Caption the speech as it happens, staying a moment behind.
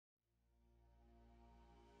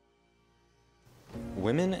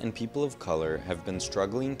Women and people of color have been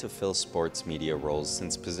struggling to fill sports media roles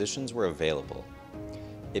since positions were available.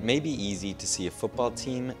 It may be easy to see a football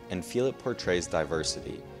team and feel it portrays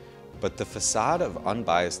diversity, but the facade of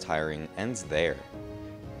unbiased hiring ends there.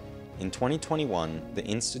 In 2021, the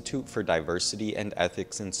Institute for Diversity and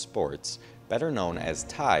Ethics in Sports, better known as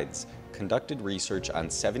TIDES, conducted research on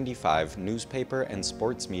 75 newspaper and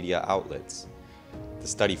sports media outlets. The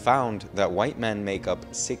study found that white men make up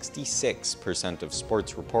 66% of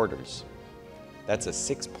sports reporters. That's a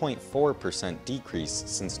 6.4% decrease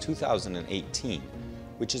since 2018,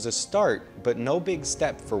 which is a start but no big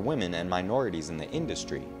step for women and minorities in the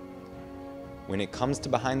industry. When it comes to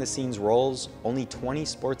behind-the-scenes roles, only 20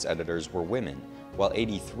 sports editors were women, while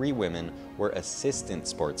 83 women were assistant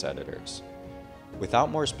sports editors. Without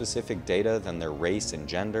more specific data than their race and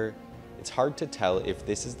gender, it's hard to tell if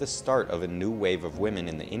this is the start of a new wave of women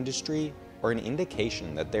in the industry or an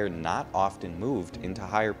indication that they're not often moved into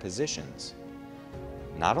higher positions.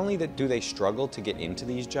 Not only do they struggle to get into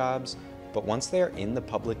these jobs, but once they are in the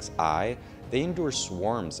public's eye, they endure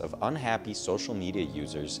swarms of unhappy social media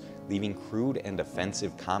users leaving crude and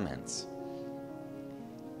offensive comments.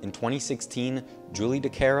 In 2016, Julie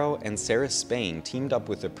DeCaro and Sarah Spain teamed up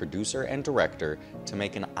with a producer and director to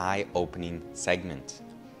make an eye-opening segment.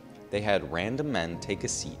 They had random men take a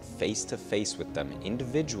seat face to face with them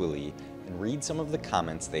individually and read some of the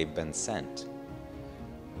comments they've been sent.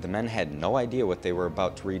 The men had no idea what they were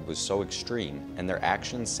about to read was so extreme, and their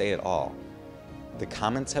actions say it all. The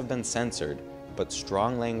comments have been censored, but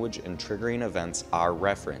strong language and triggering events are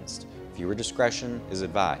referenced. Viewer discretion is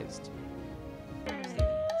advised.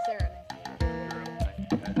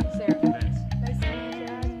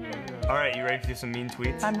 All right, you ready to do some mean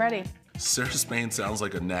tweets? I'm ready. Sarah Spain sounds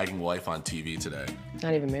like a nagging wife on TV today.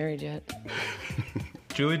 Not even married yet.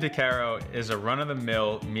 Julie DeCaro is a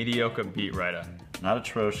run-of-the-mill, mediocre beat writer. Not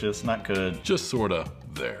atrocious, not good. Just sorta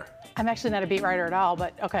there. I'm actually not a beat writer at all,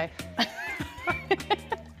 but okay.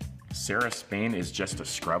 Sarah Spain is just a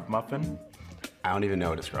scrub muffin? I don't even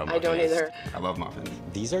know what a scrub muffin is. I don't either. I love muffins.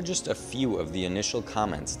 These are just a few of the initial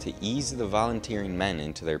comments to ease the volunteering men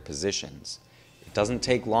into their positions. It doesn't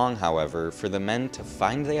take long, however, for the men to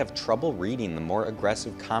find they have trouble reading the more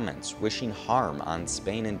aggressive comments wishing harm on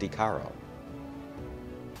Spain and DeCaro.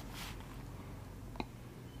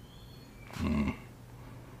 I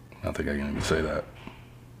don't think I can even say that.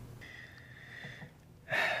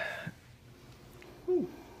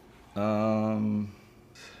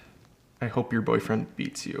 I hope your boyfriend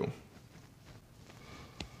beats you.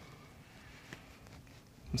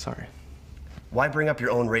 I'm sorry. Why bring up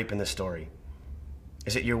your own rape in the story?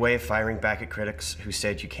 Is it your way of firing back at critics who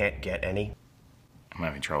said you can't get any? I'm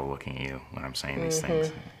having trouble looking at you when I'm saying these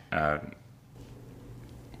things.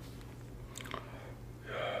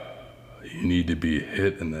 You need to be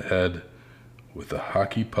hit in the head with a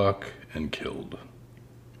hockey puck and killed.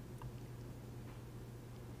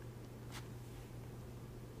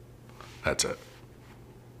 That's it.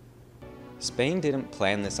 Spain didn't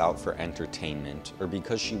plan this out for entertainment or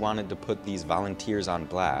because she wanted to put these volunteers on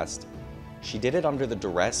blast. She did it under the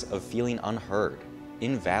duress of feeling unheard,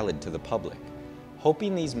 invalid to the public,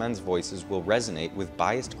 hoping these men's voices will resonate with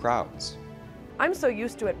biased crowds. I'm so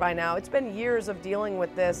used to it by now. It's been years of dealing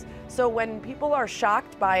with this. So when people are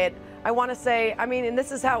shocked by it, I want to say, I mean, and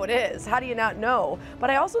this is how it is. How do you not know? But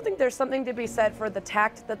I also think there's something to be said for the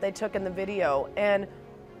tact that they took in the video. And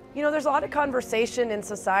you know, there's a lot of conversation in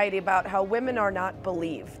society about how women are not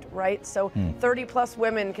believed, right? So 30 plus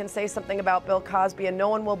women can say something about Bill Cosby and no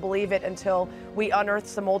one will believe it until we unearth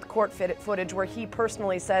some old court footage where he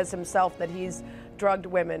personally says himself that he's drugged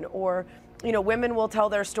women. Or, you know, women will tell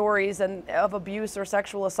their stories of abuse or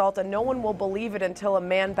sexual assault and no one will believe it until a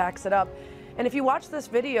man backs it up. And if you watch this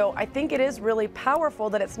video, I think it is really powerful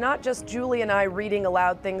that it's not just Julie and I reading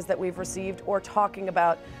aloud things that we've received or talking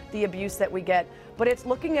about the abuse that we get, but it's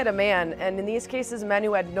looking at a man, and in these cases, men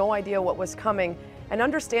who had no idea what was coming, and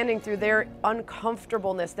understanding through their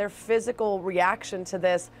uncomfortableness, their physical reaction to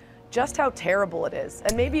this, just how terrible it is.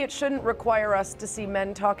 And maybe it shouldn't require us to see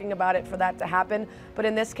men talking about it for that to happen, but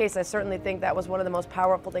in this case, I certainly think that was one of the most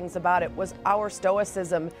powerful things about it, was our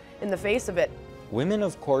stoicism in the face of it. Women,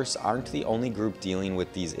 of course, aren't the only group dealing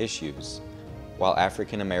with these issues. While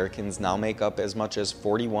African Americans now make up as much as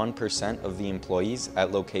 41% of the employees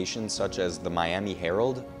at locations such as the Miami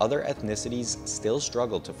Herald, other ethnicities still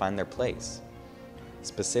struggle to find their place.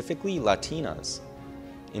 Specifically, Latinas.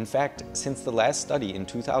 In fact, since the last study in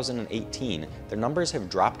 2018, their numbers have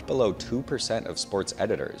dropped below 2% of sports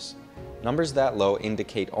editors. Numbers that low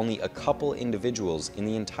indicate only a couple individuals in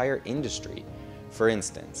the entire industry. For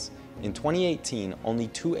instance, In 2018, only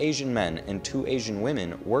 2 Asian men and 2 Asian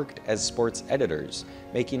women worked as sports editors,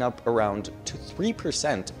 making up around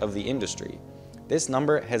 3% of the industry. This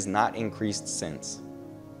number has not increased since.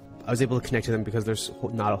 I was able to connect to them because there's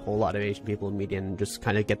not a whole lot of Asian people in media, and just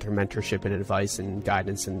kind of get their mentorship and advice and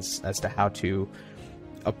guidance as to how to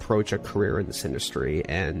approach a career in this industry.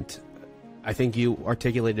 And I think you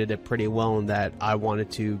articulated it pretty well in that I wanted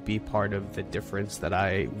to be part of the difference that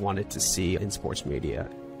I wanted to see in sports media.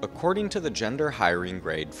 According to the gender hiring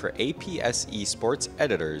grade for APSE sports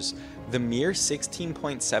editors, the mere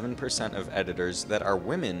 16.7% of editors that are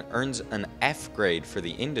women earns an F grade for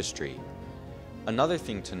the industry. Another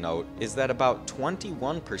thing to note is that about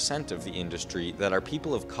 21% of the industry that are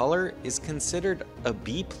people of color is considered a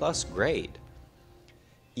B+ grade.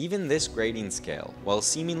 Even this grading scale, while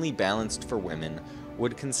seemingly balanced for women,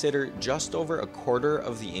 would consider just over a quarter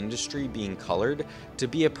of the industry being colored to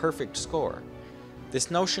be a perfect score. This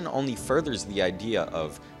notion only furthers the idea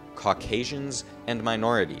of Caucasians and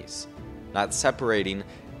minorities, not separating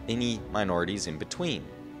any minorities in between.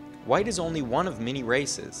 White is only one of many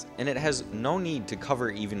races, and it has no need to cover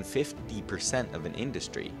even 50% of an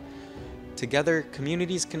industry. Together,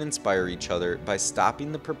 communities can inspire each other by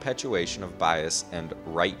stopping the perpetuation of bias and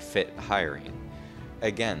right-fit hiring.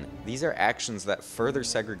 Again, these are actions that further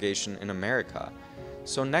segregation in America.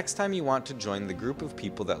 So next time you want to join the group of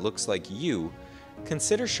people that looks like you,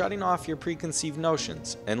 consider shutting off your preconceived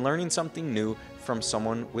notions and learning something new from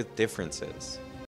someone with differences.